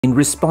in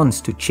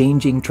response to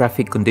changing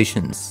traffic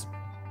conditions.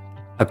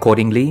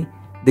 Accordingly,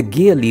 the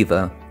gear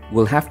lever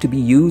will have to be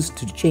used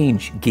to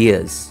change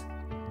gears.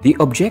 The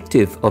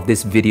objective of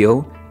this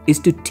video is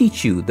to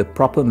teach you the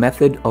proper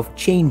method of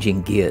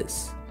changing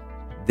gears.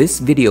 This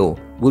video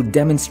will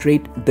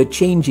demonstrate the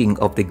changing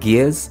of the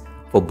gears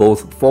for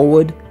both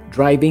forward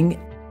driving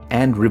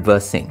and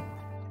reversing.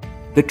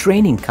 The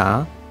training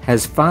car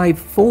has 5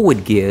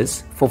 forward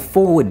gears for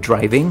forward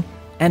driving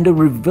and a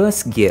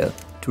reverse gear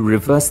to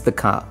reverse the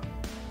car.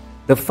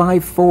 The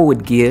 5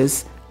 forward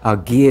gears are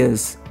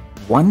gears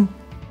 1,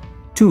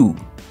 2,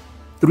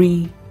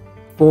 3,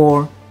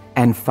 4,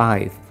 and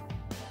 5.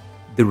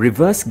 The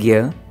reverse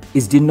gear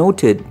is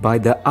denoted by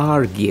the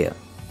R gear.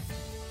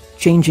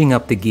 Changing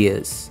up the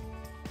gears.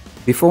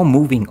 Before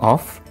moving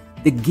off,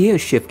 the gear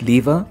shift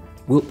lever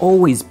will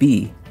always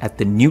be at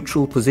the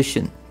neutral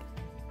position.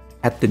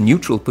 At the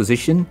neutral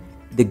position,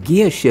 the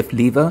gear shift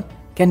lever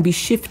can be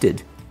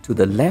shifted to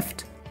the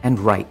left and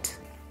right.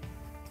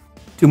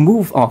 To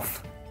move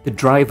off, the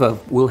driver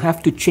will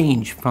have to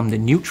change from the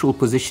neutral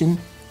position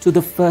to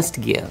the first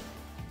gear.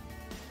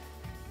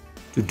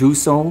 To do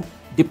so,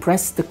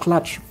 depress the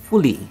clutch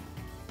fully.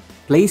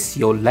 Place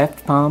your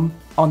left palm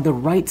on the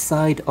right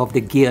side of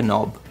the gear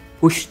knob.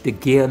 Push the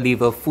gear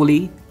lever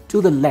fully to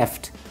the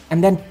left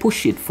and then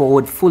push it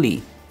forward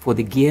fully for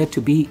the gear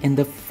to be in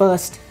the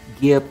first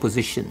gear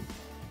position.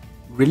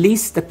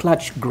 Release the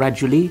clutch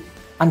gradually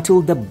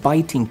until the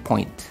biting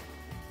point.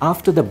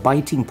 After the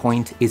biting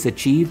point is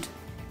achieved,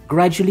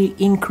 gradually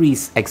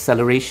increase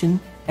acceleration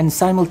and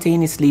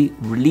simultaneously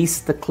release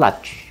the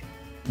clutch.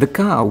 The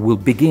car will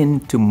begin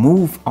to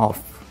move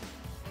off.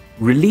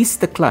 Release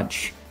the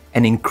clutch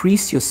and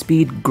increase your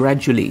speed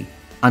gradually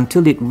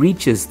until it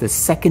reaches the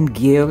second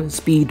gear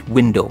speed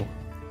window.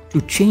 To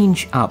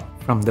change up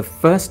from the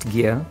first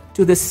gear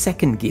to the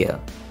second gear,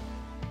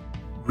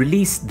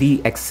 release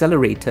the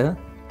accelerator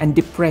and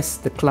depress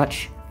the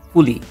clutch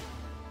fully.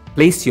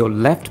 Place your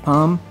left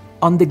palm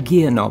on the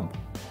gear knob.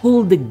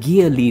 Pull the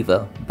gear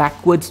lever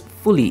backwards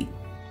fully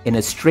in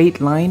a straight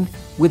line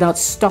without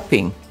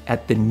stopping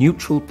at the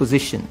neutral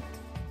position.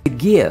 The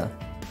gear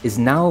is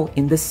now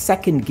in the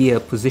second gear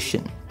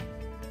position.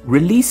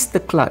 Release the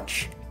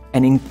clutch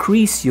and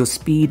increase your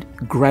speed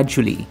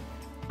gradually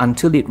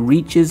until it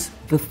reaches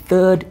the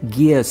third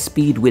gear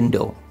speed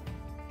window.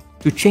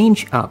 To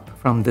change up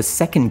from the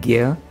second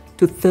gear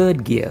to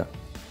third gear,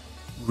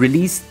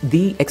 release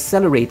the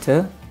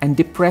accelerator and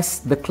depress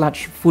the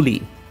clutch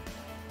fully.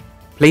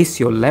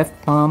 Place your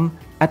left palm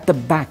at the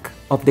back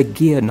of the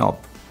gear knob.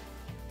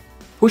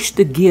 Push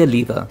the gear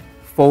lever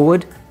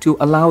forward to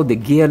allow the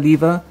gear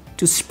lever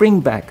to spring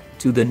back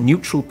to the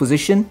neutral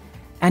position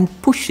and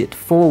push it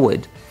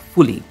forward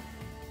fully.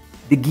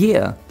 The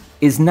gear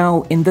is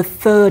now in the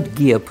third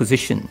gear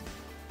position.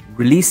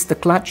 Release the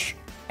clutch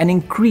and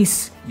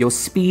increase your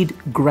speed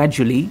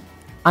gradually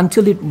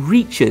until it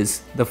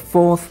reaches the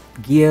fourth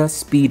gear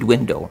speed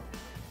window.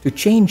 To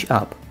change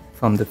up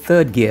from the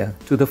third gear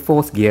to the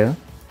fourth gear,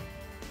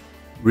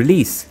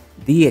 release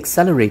the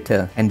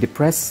accelerator and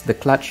depress the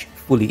clutch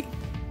fully.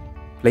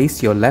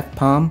 Place your left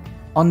palm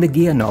on the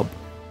gear knob.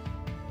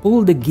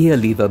 Pull the gear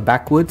lever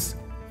backwards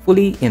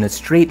fully in a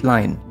straight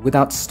line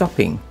without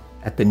stopping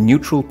at the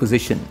neutral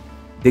position.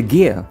 The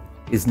gear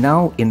is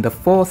now in the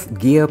fourth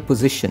gear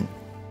position.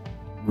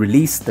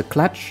 Release the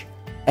clutch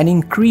and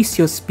increase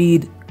your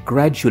speed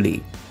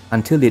gradually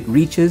until it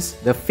reaches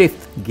the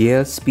fifth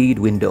gear speed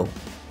window.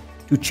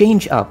 To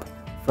change up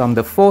from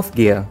the fourth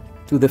gear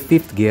to the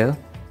fifth gear,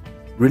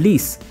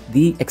 release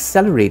the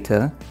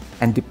accelerator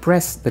and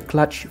depress the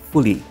clutch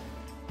fully.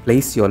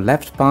 Place your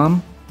left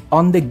palm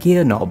on the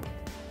gear knob.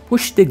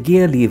 Push the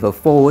gear lever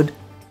forward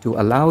to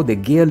allow the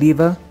gear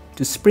lever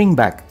to spring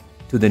back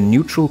to the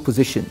neutral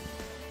position.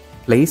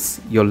 Place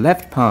your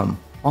left palm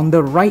on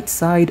the right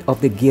side of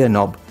the gear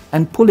knob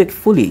and pull it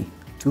fully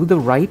to the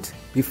right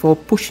before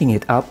pushing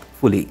it up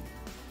fully.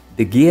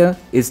 The gear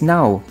is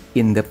now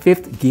in the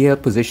fifth gear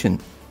position.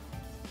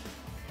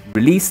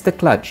 Release the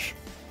clutch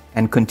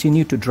and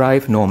continue to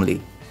drive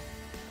normally.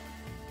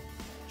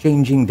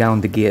 Changing down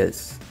the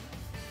gears.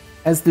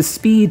 As the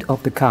speed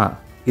of the car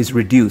is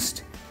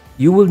reduced,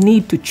 you will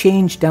need to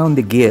change down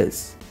the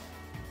gears.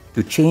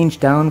 To change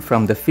down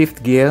from the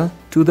fifth gear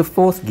to the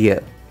fourth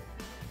gear,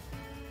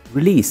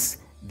 release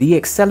the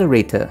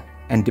accelerator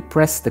and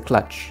depress the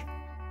clutch.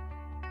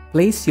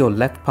 Place your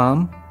left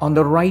palm on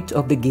the right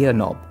of the gear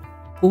knob.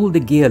 Pull the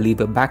gear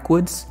lever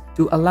backwards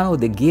to allow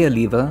the gear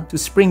lever to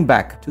spring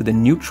back to the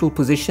neutral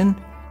position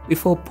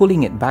before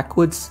pulling it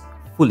backwards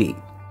fully.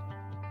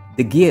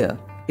 The gear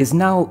is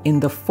now in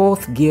the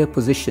fourth gear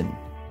position.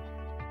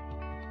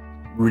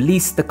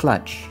 Release the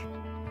clutch.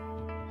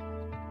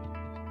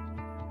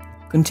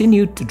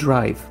 Continue to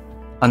drive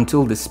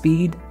until the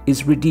speed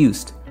is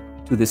reduced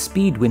to the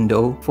speed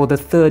window for the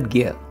third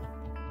gear.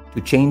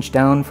 To change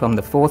down from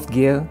the fourth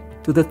gear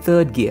to the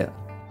third gear,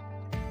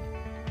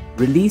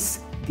 release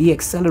the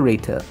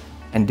accelerator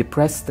and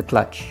depress the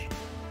clutch.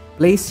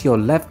 Place your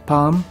left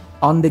palm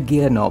on the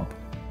gear knob.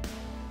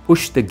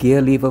 Push the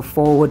gear lever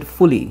forward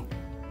fully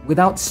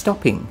without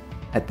stopping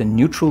at the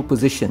neutral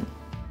position.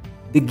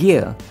 The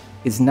gear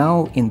is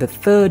now in the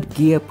third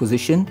gear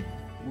position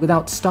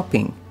without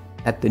stopping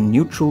at the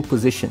neutral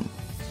position.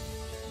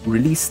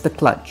 Release the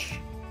clutch.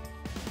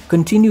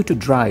 Continue to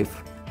drive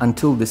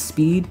until the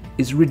speed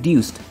is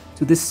reduced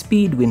to the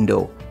speed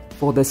window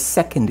for the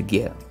second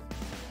gear.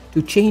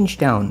 To change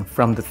down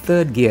from the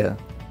third gear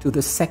to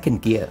the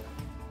second gear,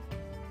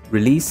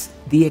 release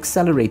the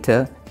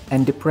accelerator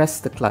and depress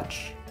the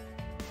clutch.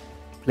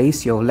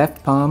 Place your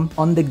left palm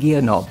on the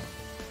gear knob.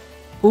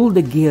 Pull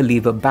the gear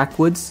lever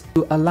backwards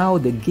to allow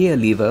the gear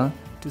lever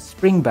to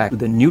spring back to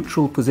the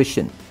neutral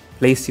position.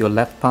 Place your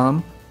left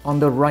palm on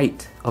the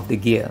right of the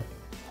gear.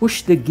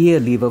 Push the gear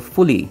lever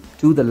fully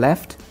to the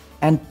left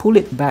and pull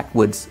it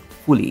backwards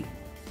fully.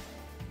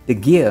 The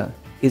gear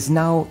is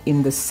now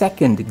in the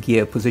second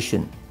gear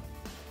position.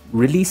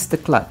 Release the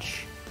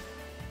clutch.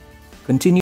 Continue